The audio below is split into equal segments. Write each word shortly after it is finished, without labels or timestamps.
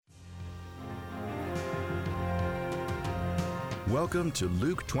Welcome to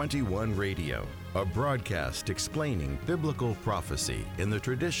Luke 21 Radio, a broadcast explaining biblical prophecy in the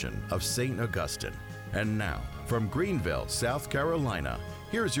tradition of St. Augustine. And now, from Greenville, South Carolina,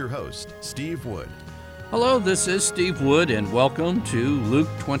 here's your host, Steve Wood. Hello, this is Steve Wood, and welcome to Luke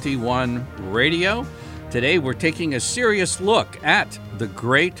 21 Radio. Today we're taking a serious look at the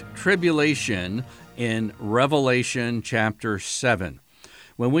Great Tribulation in Revelation chapter 7.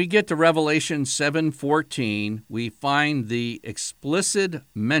 When we get to Revelation 7:14, we find the explicit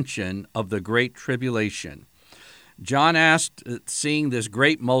mention of the Great Tribulation. John asked, seeing this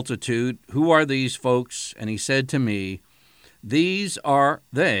great multitude, "Who are these folks?" And he said to me, "These are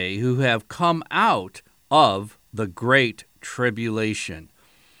they who have come out of the Great Tribulation."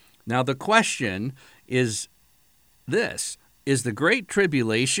 Now the question is this: is the Great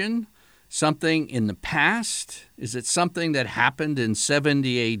Tribulation something in the past? Is it something that happened in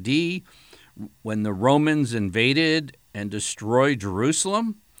 70 AD when the Romans invaded and destroyed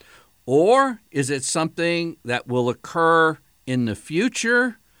Jerusalem? Or is it something that will occur in the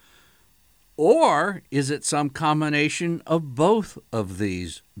future? Or is it some combination of both of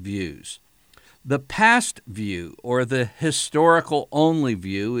these views? The past view, or the historical-only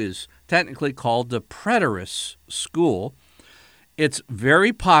view, is technically called the preterist school. It's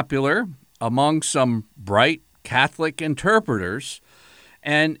very popular among some bright Catholic interpreters,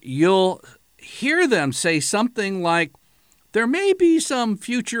 and you'll hear them say something like, there may be some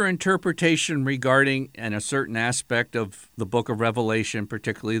future interpretation regarding a certain aspect of the book of Revelation,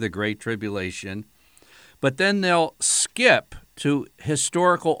 particularly the Great Tribulation, but then they'll skip to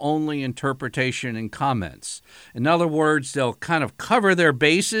historical-only interpretation and comments. In other words, they'll kind of cover their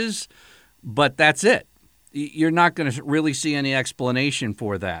bases, but that's it. You're not going to really see any explanation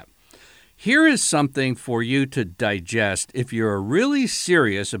for that. Here is something for you to digest if you're really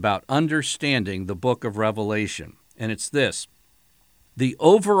serious about understanding the book of Revelation, and it's this. The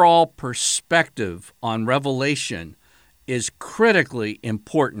overall perspective on Revelation is critically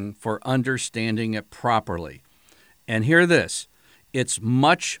important for understanding it properly. And hear this, it's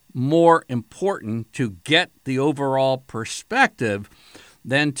much more important to get the overall perspective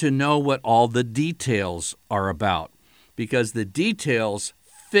than to know what all the details are about, because the details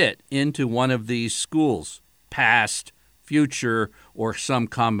fit into one of these schools, past, future, or some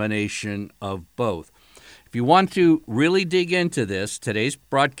combination of both. If you want to really dig into this, today's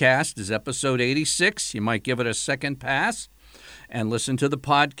broadcast is episode 86. You might give it a second pass and listen to the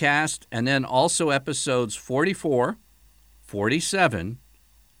podcast, and then also episodes 44, 47,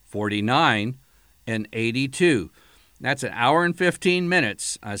 49, and 82. That's an hour and 15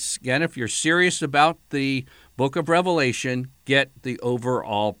 minutes. Again, if you're serious about the book of Revelation, get the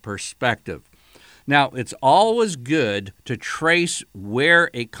overall perspective. Now, it's always good to trace where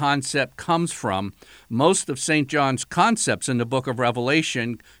a concept comes from. Most of St. John's concepts in the book of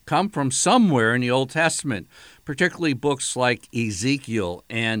Revelation come from somewhere in the Old Testament, particularly books like Ezekiel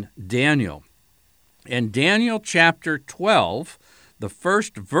and Daniel. In Daniel chapter 12, the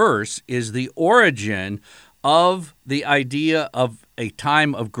first verse is the origin of the idea of a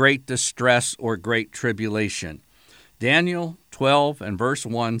time of great distress or great tribulation. Daniel 12 and verse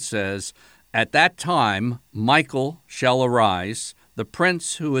 1 says, "At that time Michael shall arise, the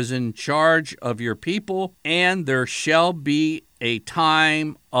prince who is in charge of your people, and there shall be a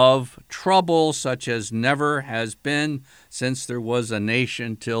time of trouble such as never has been since there was a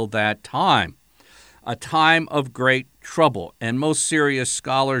nation till that time." A time of great trouble. And most serious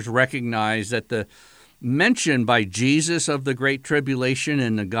scholars recognize that the mention by Jesus of the Great Tribulation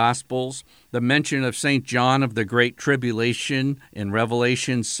in the Gospels, the mention of St. John of the Great Tribulation in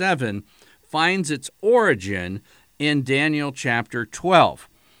Revelation 7, finds its origin in Daniel chapter 12.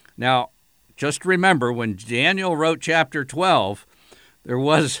 Now, just remember, when Daniel wrote chapter 12, there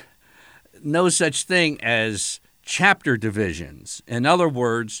was no such thing as chapter divisions. In other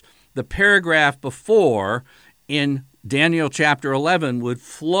words, the paragraph before in Daniel chapter 11 would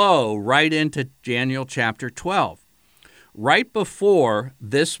flow right into Daniel chapter 12. Right before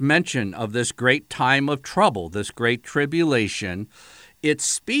this mention of this great time of trouble, this great tribulation, it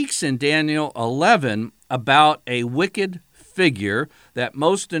speaks in Daniel 11 about a wicked figure that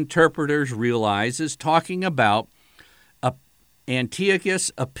most interpreters realize is talking about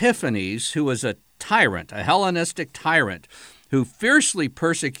Antiochus Epiphanes, who was a tyrant, a Hellenistic tyrant, who fiercely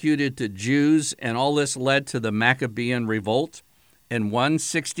persecuted the Jews, and all this led to the Maccabean revolt in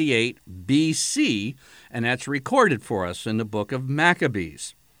 168 BC, and that's recorded for us in the book of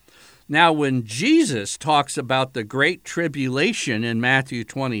Maccabees. Now, when Jesus talks about the Great Tribulation in Matthew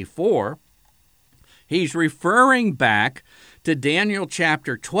 24, he's referring back to Daniel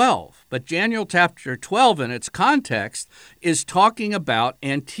chapter 12. But Daniel chapter 12 in its context is talking about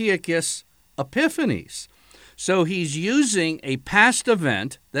Antiochus Epiphanes. So he's using a past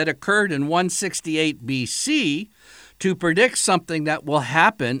event that occurred in 168 BC to predict something that will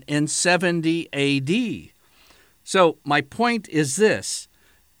happen in 70 AD. So my point is this: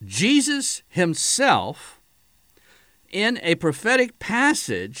 Jesus himself, in a prophetic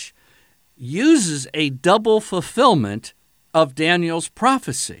passage, uses a double fulfillment of Daniel's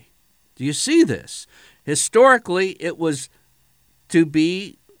prophecy. Do you see this? Historically, it was to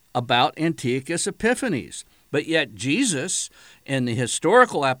be about Antiochus Epiphanes. But yet Jesus, in the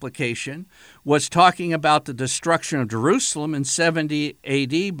historical application, was talking about the destruction of Jerusalem in 70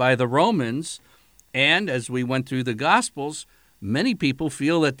 AD by the Romans. And as we went through the Gospels, many people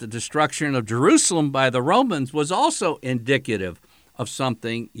feel that the destruction of Jerusalem by the Romans was also indicative of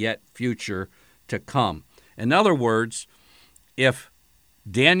something yet future to come. In other words, if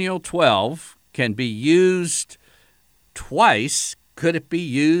Daniel 12 can be used twice, could it be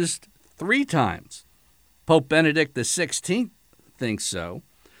used 3 times? Pope Benedict XVI thinks so.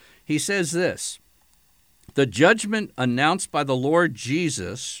 He says this: the judgment announced by the Lord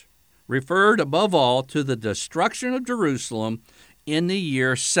Jesus referred above all to the destruction of Jerusalem in the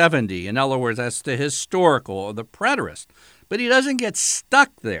year 70. In other words, that's the historical or the preterist. But he doesn't get stuck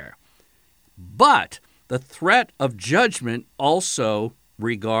there. But the threat of judgment also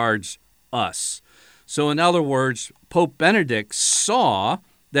regards us. So in other words, Pope Benedict saw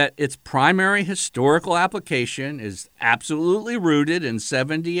that its primary historical application is absolutely rooted in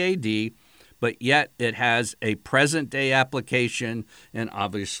 70 AD, but yet it has a present-day application and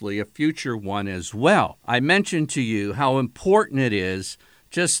obviously a future one as well. I mentioned to you how important it is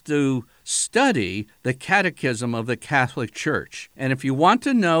just to study the Catechism of the Catholic Church. And if you want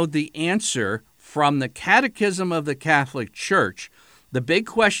to know the answer from the Catechism of the Catholic Church, the big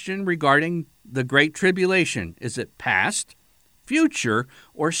question regarding the Great Tribulation, is it past, future,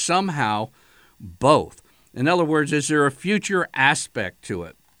 or somehow both? In other words, is there a future aspect to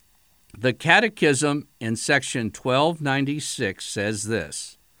it? The Catechism in section 1296 says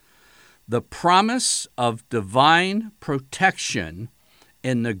this: the promise of divine protection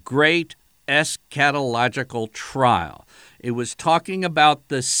in the great eschatological trial. It was talking about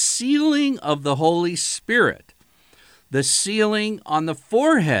the sealing of the Holy Spirit, the sealing on the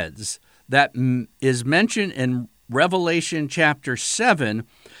foreheads that is mentioned in Revelation chapter 7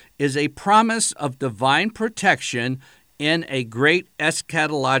 is a promise of divine protection in a great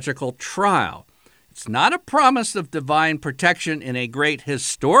eschatological trial. It's not a promise of divine protection in a great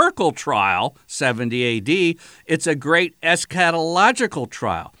historical trial, 70 AD. It's a great eschatological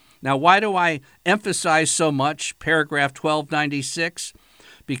trial. Now, why do I emphasize so much paragraph 1296?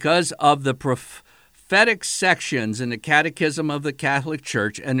 Because of the prophetic sections in the Catechism of the Catholic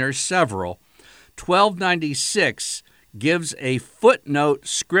Church, and there's several. 1296 gives a footnote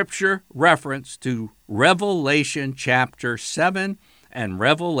scripture reference to Revelation chapter 7 and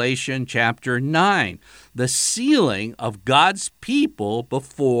Revelation chapter 9, the sealing of God's people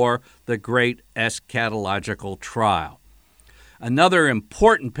before the great eschatological trial. Another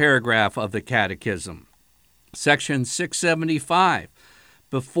important paragraph of the Catechism, section 675,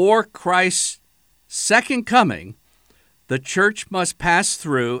 before Christ's second coming, the church must pass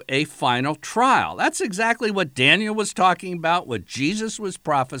through a final trial. That's exactly what Daniel was talking about, what Jesus was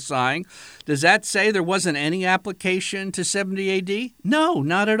prophesying. Does that say there wasn't any application to 70 AD? No,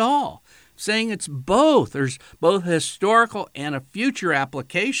 not at all. Saying it's both. There's both historical and a future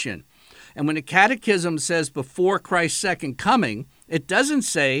application. And when the Catechism says before Christ's second coming, it doesn't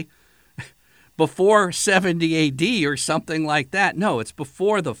say before 70 AD or something like that. No, it's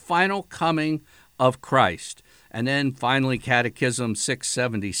before the final coming of Christ. And then finally, Catechism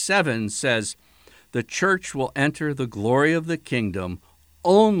 677 says, the church will enter the glory of the kingdom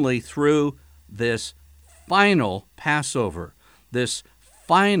only through this final Passover, this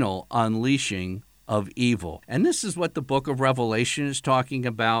final unleashing of evil. And this is what the book of Revelation is talking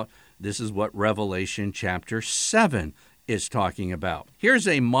about. This is what Revelation chapter 7 is talking about. Here's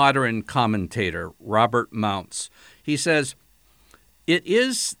a modern commentator, Robert Mounce. He says, it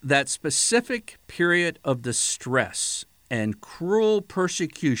is that specific period of distress and cruel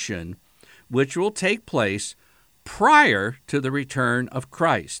persecution which will take place prior to the return of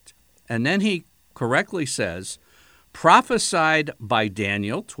Christ. And then he correctly says, prophesied by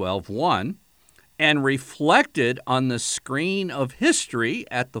Daniel 12:1 and reflected on the screen of history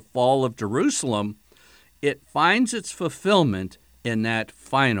at the fall of Jerusalem, it finds its fulfillment in that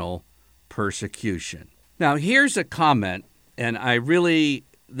final persecution. Now, here's a comment, and I really,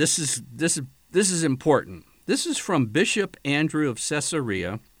 this is important. This is from Bishop Andrew of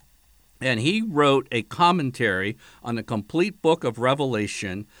Caesarea, and he wrote a commentary on the complete book of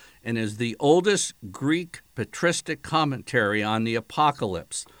Revelation and is the oldest Greek patristic commentary on the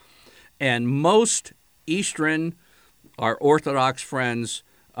Apocalypse. And most Eastern, our Orthodox friends,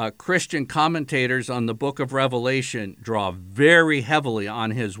 Christian commentators on the book of Revelation draw very heavily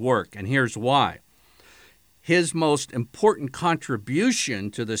on his work, and here's why. His most important contribution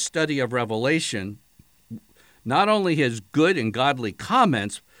to the study of Revelation, not only his good and godly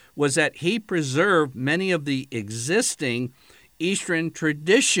comments, was that he preserved many of the existing Eastern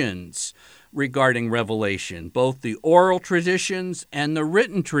traditions regarding Revelation, both the oral traditions and the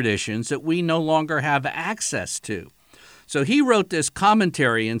written traditions that we no longer have access to. So he wrote this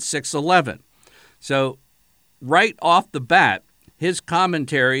commentary in 611. So right off the bat, his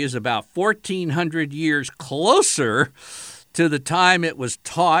commentary is about 1,400 years closer to the time it was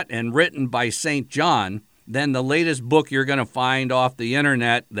taught and written by St. John than the latest book you're going to find off the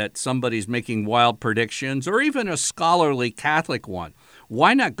internet that somebody's making wild predictions, or even a scholarly Catholic one.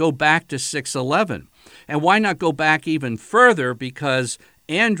 Why not go back to 611? And why not go back even further? Because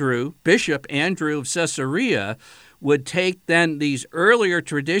Bishop Andrew of Caesarea, would take then these earlier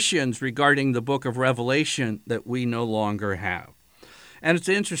traditions regarding the book of Revelation that we no longer have. And it's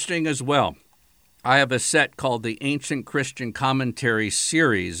interesting as well. I have a set called the Ancient Christian Commentary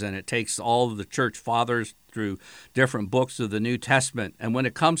Series, and it takes all of the church fathers through different books of the New Testament. And when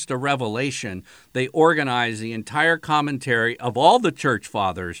it comes to Revelation, they organize the entire commentary of all the church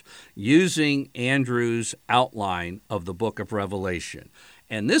fathers using Andrew's outline of the book of Revelation.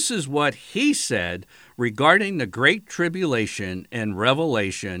 And this is what he said regarding the Great Tribulation in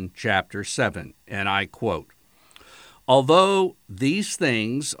Revelation chapter 7, and I quote, "Although these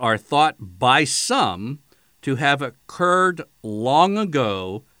things are thought by some to have occurred long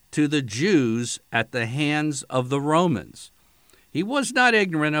ago to the Jews at the hands of the Romans, he was not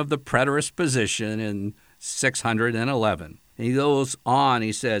ignorant of the preterist position in 611. He goes on,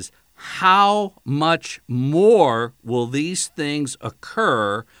 he says, how much more will these things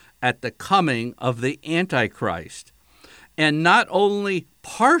occur at the coming of the Antichrist? And not only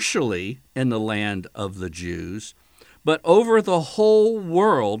partially in the land of the Jews, but over the whole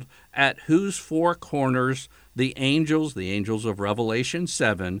world, at whose four corners the angels of Revelation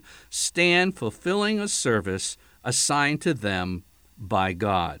 7, stand fulfilling a service assigned to them by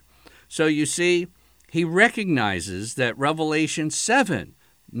God." So you see, he recognizes that Revelation 7,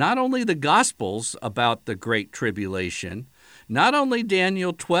 not only the Gospels about the Great Tribulation, not only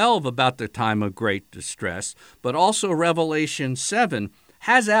Daniel 12 about the time of great distress, but also Revelation 7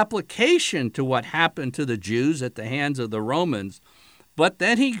 has application to what happened to the Jews at the hands of the Romans. But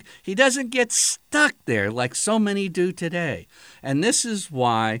then he doesn't get stuck there like so many do today. And this is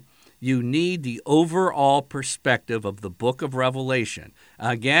why you need the overall perspective of the book of Revelation.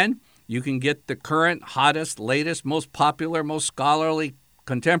 Again, you can get the current, hottest, latest, most popular, most scholarly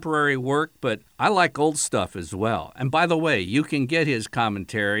contemporary work, but I like old stuff as well. And by the way, you can get his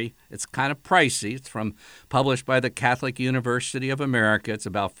commentary. It's kind of pricey. It's published by the Catholic University of America. It's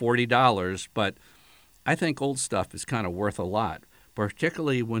about $40, but I think old stuff is kind of worth a lot,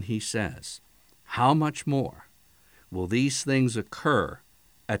 particularly when he says, how much more will these things occur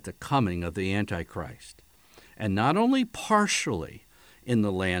at the coming of the Antichrist? And not only partially in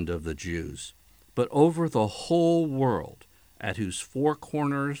the land of the Jews, but over the whole world, at whose four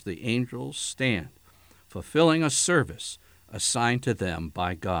corners the angels stand, fulfilling a service assigned to them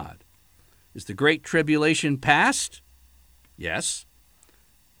by God. Is the Great Tribulation past? Yes.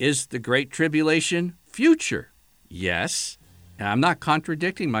 Is the Great Tribulation future? Yes. And I'm not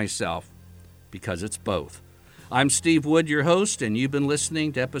contradicting myself, because it's both. I'm Steve Wood, your host, and you've been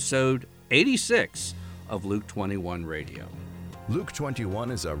listening to episode 86 of Luke 21 Radio. Luke 21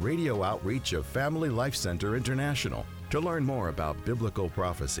 is a radio outreach of Family Life Center International. To learn more about biblical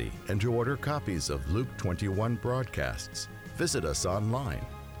prophecy and to order copies of Luke 21 broadcasts, visit us online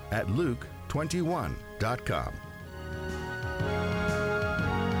at luke21.com.